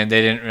 and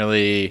they didn't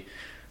really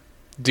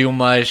do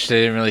much.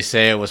 They didn't really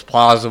say it was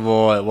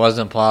plausible, it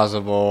wasn't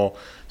plausible.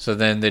 So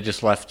then they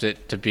just left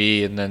it to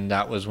be, and then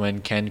that was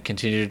when Ken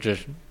continued to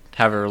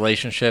have a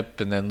relationship,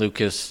 and then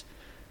Lucas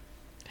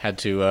had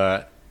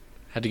to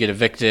get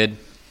evicted.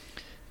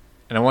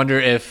 And I wonder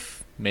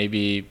if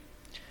maybe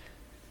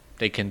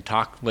they can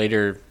talk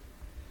later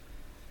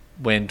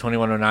when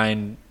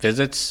 2109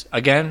 visits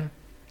again.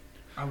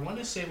 I want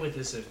to say with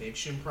this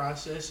eviction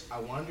process, I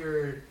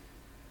wonder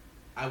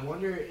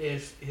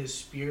if his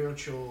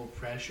spiritual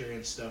pressure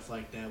and stuff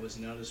like that was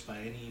noticed by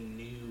any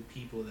new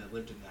people that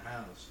lived in the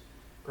house.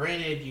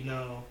 Granted,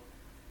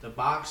 the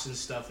box and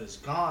stuff is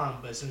gone,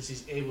 but since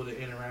he's able to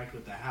interact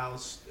with the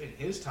house in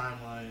his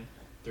timeline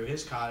through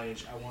his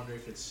cottage, I wonder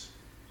if it's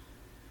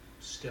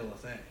still a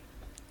thing.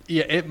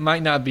 Yeah, it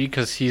might not be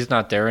because he's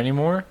not there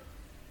anymore,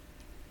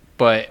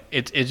 but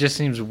it just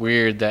seems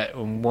weird that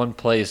in one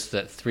place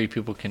that three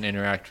people can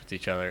interact with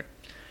each other.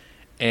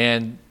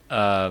 And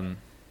there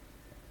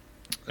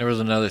was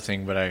another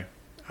thing, but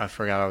I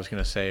forgot what I was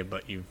going to say,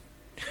 but you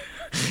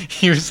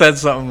you said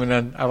something and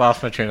then I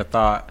lost my train of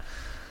thought.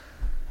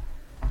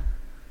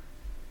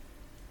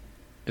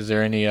 Is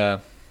there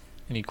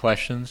any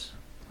questions?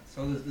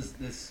 So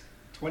this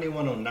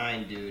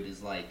 2109 dude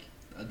is like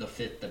the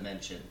fifth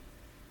dimension.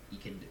 He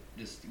can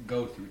just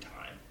go through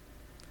time.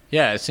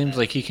 Yeah, it seems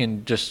like he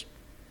can just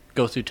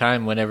go through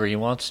time whenever he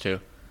wants to.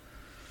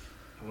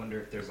 I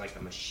wonder if there's like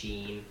a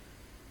machine,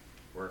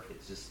 or if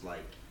it's just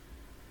like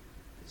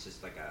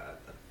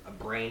a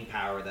brain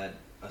power that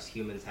us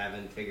humans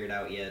haven't figured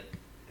out yet,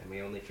 and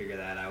we only figure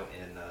that out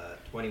in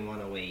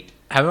 2108.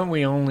 Haven't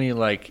we only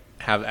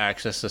have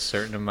access to a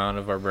certain amount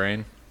of our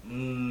brain?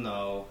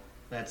 No,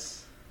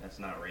 that's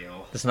not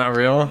real. It's not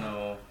real?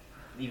 No,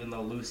 even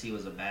though Lucy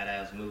was a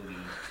badass movie,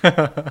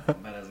 but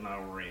it's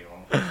not real.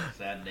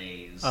 Sad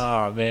days.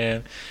 Oh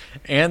man!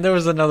 And there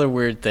was another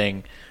weird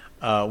thing.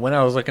 When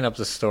I was looking up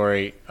the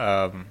story,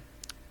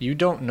 you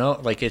don't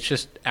know. It's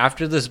just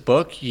after this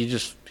book, he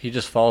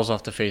just falls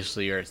off the face of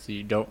the earth.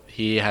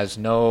 He has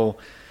no.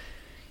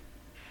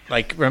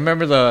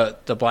 Remember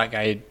the Black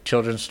Eyed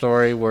Children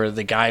story where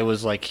the guy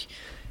was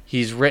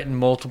he's written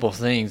multiple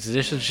things.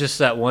 This is just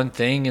that one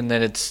thing, and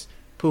then it's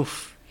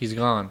poof, he's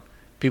gone.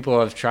 People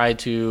have tried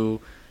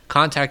to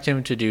contact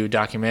him to do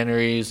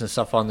documentaries and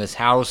stuff on this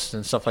house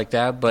and stuff like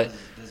that, but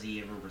does he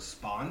ever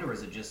respond, or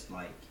is it just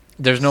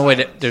there's no way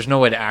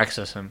to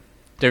access him.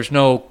 There's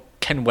no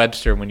Ken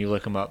Webster when you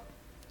look him up,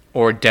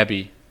 or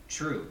Debbie.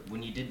 True.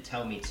 When you did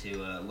tell me to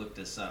look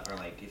this up,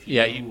 or if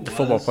you knew who the it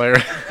football was, player.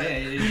 Yeah,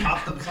 it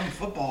popped up some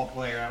football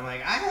player. I'm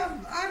like,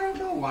 I don't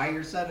know why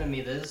you're sending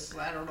me this.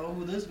 I don't know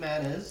who this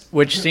man is.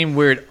 Which seemed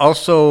weird.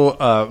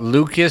 Also,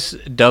 Lucas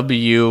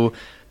W.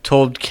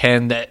 told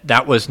Ken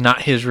that was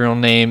not his real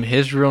name.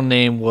 His real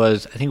name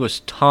was, I think it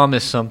was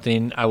Thomas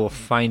something. I will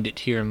find it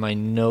here in my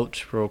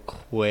notes real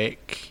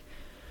quick.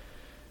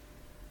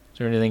 Is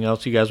there anything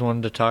else you guys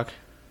wanted to talk?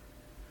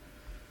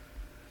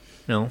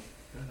 No?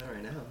 Not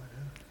right now.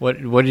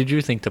 What did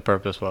you think the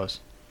purpose was?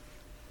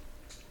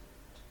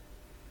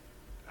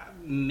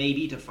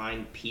 Maybe to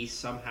find peace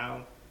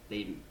somehow.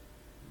 Maybe.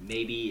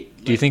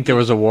 Do you think there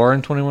was a war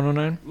in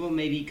 2109? Well,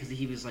 maybe because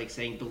he was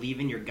saying believe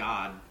in your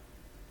God.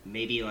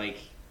 Maybe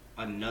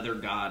another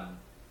god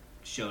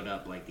showed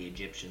up like the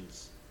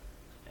Egyptians,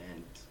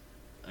 and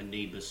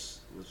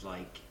Anubis was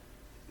like,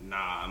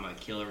 nah, I'm gonna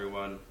kill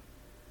everyone.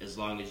 As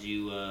long as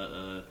you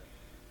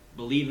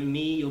believe in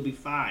me, you'll be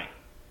fine.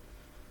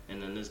 And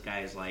then this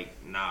guy is like,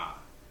 nah.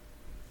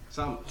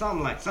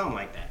 Something like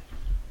that.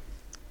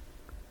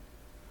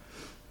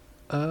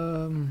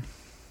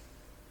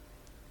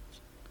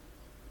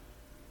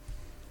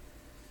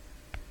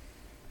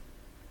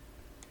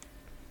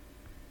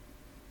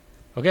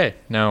 Okay,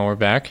 now we're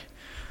back.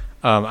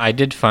 I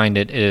did find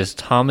it. It is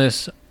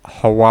Thomas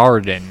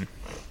Hawarden.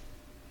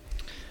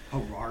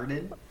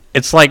 Hawarden?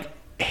 It's like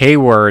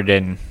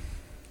Haywarden.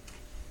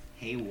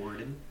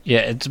 Haywarden?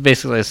 Yeah,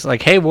 it's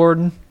like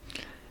Haywarden.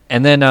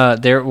 And then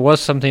there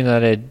was something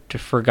that I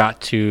forgot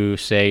to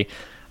say.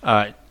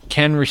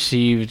 Ken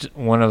received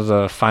one of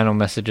the final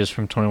messages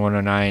from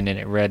 2109, and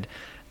it read,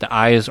 "The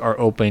eyes are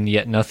open,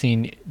 yet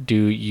nothing do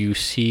you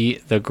see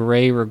the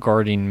gray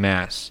regarding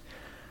mass.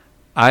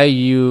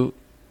 IU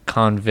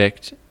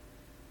convict,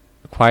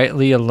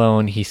 quietly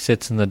alone he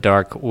sits in the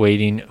dark,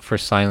 waiting for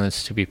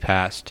silence to be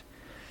passed,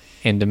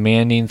 and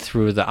demanding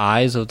through the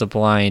eyes of the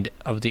blind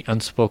of the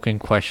unspoken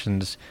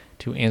questions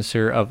to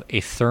answer of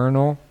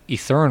eternal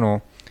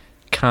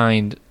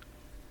kind.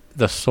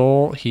 The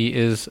soul he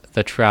is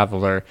the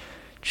traveler,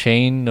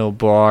 chain no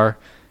bar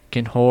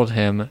can hold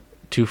him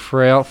to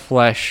frail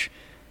flesh.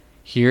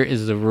 Here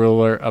is the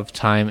ruler of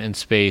time and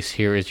space.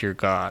 Here is your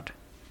God."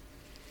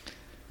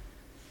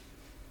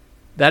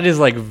 That is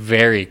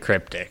very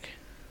cryptic.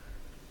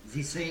 Is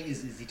he saying?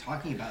 Is he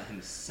talking about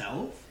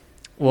himself?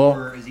 Well,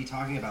 or is he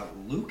talking about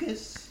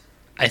Lucas?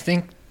 I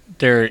think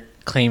they're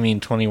claiming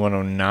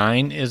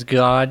 2109 is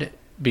God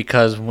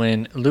because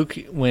when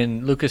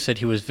Lucas said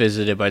he was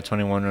visited by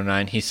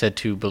 2109, he said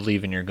to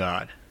believe in your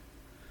God.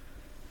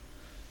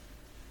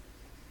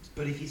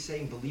 But if he's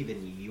saying believe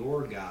in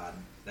your God,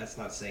 that's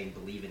not saying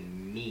believe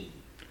in me.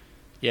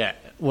 Yeah,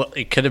 well,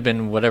 it could have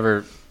been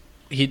whatever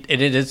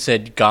it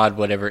said God,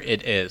 whatever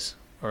it is,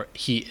 or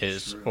he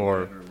is,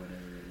 or whatever it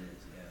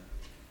is. Yeah.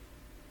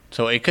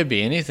 so it could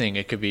be anything.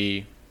 It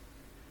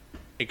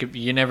it could.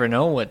 You never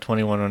know what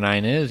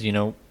 2109 is. You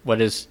know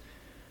what is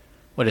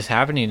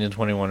happening in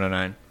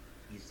 2109.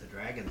 He's the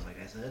dragons,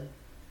 like I said.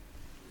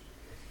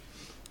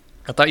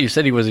 I thought you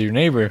said he was your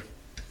neighbor.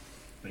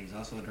 But he's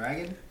also a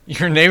dragon?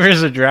 Your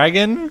neighbor's a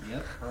dragon?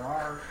 Yep.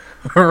 Hurrah.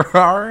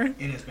 Hurrah.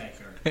 In his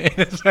backyard. In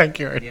his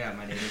backyard. Yeah,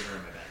 my neighbors are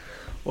in my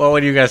backyard. Well, what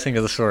do you guys think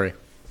of the story?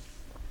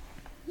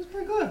 It's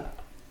pretty good.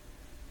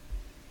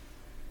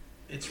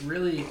 It's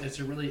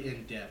really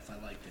in depth.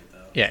 I liked it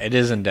though. Yeah, it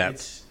is in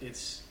depth.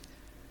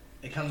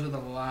 It comes with a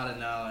lot of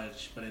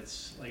knowledge, but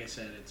it's like I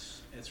said,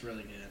 it's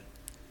really good.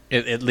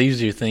 It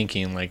leaves you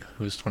thinking, like,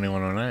 who's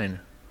 2109?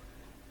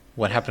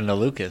 What happened to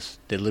Lucas?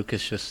 Did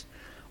Lucas just...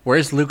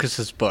 Where's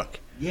Lucas's book?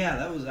 Yeah,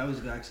 that was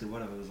actually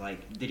one of them. It was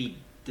like, did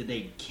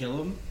they kill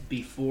him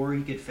before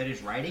he could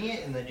finish writing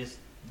it, and then just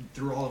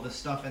threw all of his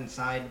stuff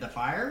inside the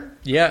fire?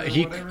 Yeah,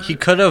 he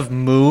could have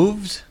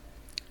moved.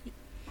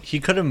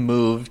 He could have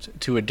moved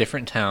to a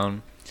different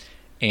town,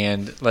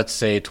 and let's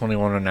say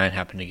 2109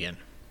 happened again.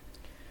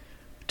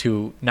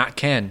 To not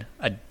Ken,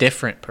 a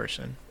different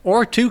person,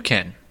 or to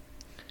Ken,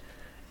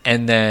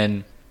 and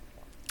then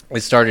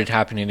it started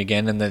happening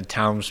again, and the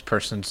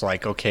townsperson's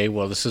like, okay,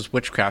 well, this is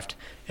witchcraft.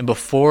 And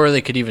before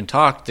they could even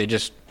talk, they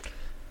just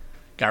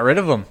got rid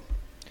of him.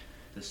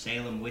 The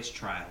Salem witch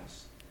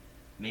trials.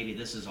 Maybe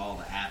this is all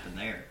that happened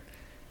there.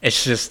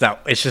 It's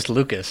just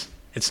Lucas.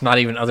 It's not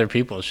even other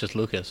people. It's just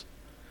Lucas.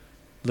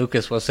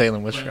 Lucas was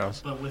Salem witch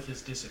trials. But with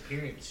his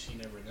disappearance, you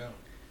never know.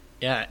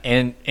 Yeah,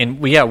 and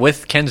yeah,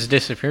 with Ken's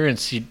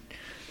disappearance, did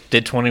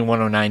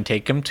 2109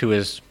 take him to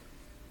his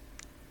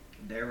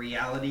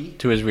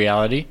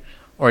reality?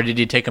 Or did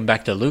he take him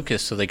back to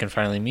Lucas so they can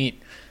finally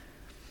meet?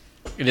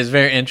 It is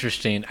very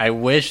interesting. I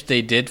wish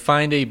they did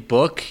find a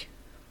book,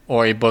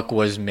 or a book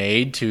was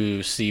made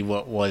to see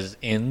what was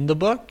in the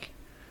book.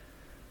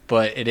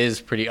 But it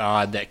is pretty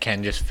odd that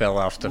Ken just fell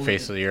off the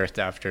face of the earth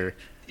after.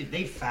 If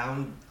they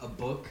found a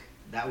book,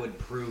 that would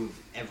prove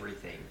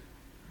everything.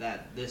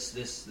 That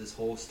this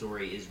whole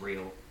story is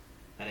real.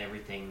 That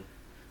everything.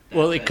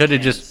 Well, it could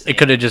have just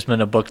been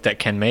a book that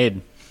Ken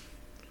made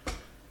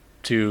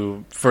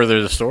to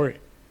further the story.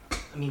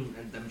 I mean,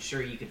 I'm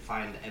sure you could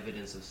find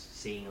evidence of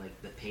seeing,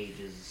 like, the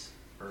pages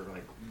are,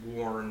 like,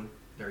 worn,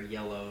 they're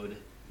yellowed,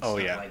 stuff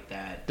like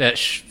that. That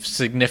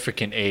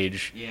significant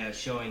age. Yeah,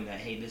 showing that,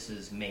 hey, this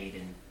is made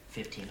in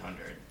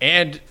 1500.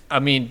 And, I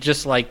mean,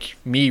 just like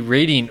me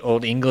reading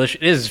Old English,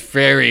 it is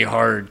very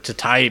hard to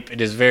type.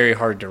 It is very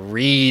hard to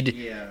read.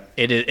 Yeah.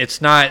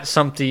 It's not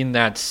something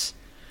that's...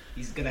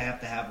 He's going to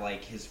have,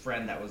 like, his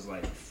friend that was,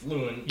 like,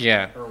 fluent.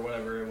 Yeah. Or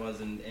whatever it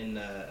was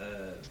in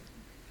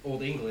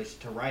Old English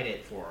to write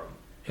it for him.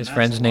 His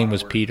friend's name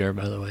was Peter,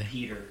 by the way.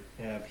 Peter.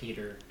 Yeah,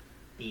 Peter.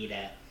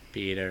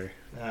 Peter.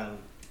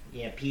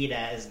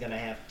 Peter is gonna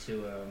have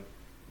to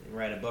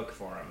write a book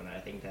for him, and I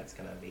think that's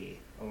gonna be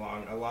a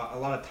lot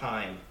of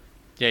time.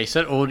 Yeah, he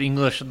said Old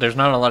English. There's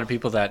not a lot of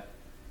people that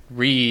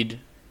read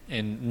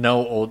and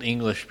know Old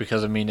English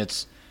because, I mean,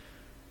 it's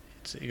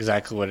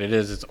exactly what it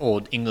is. It's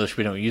Old English.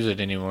 We don't use it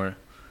anymore.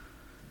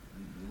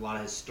 A lot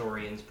of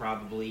historians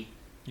probably.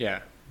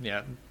 Yeah.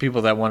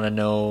 People that want to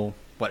know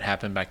what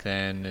happened back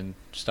then and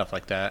stuff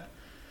like that.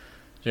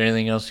 Is there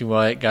anything else you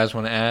guys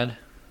want to add?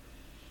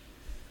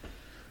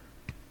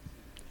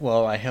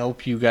 Well, I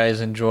hope you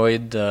guys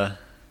enjoyed the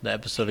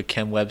episode of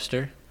Ken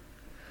Webster.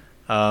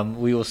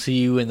 We will see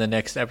you in the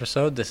next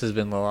episode. This has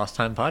been the Lost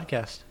Time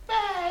Podcast.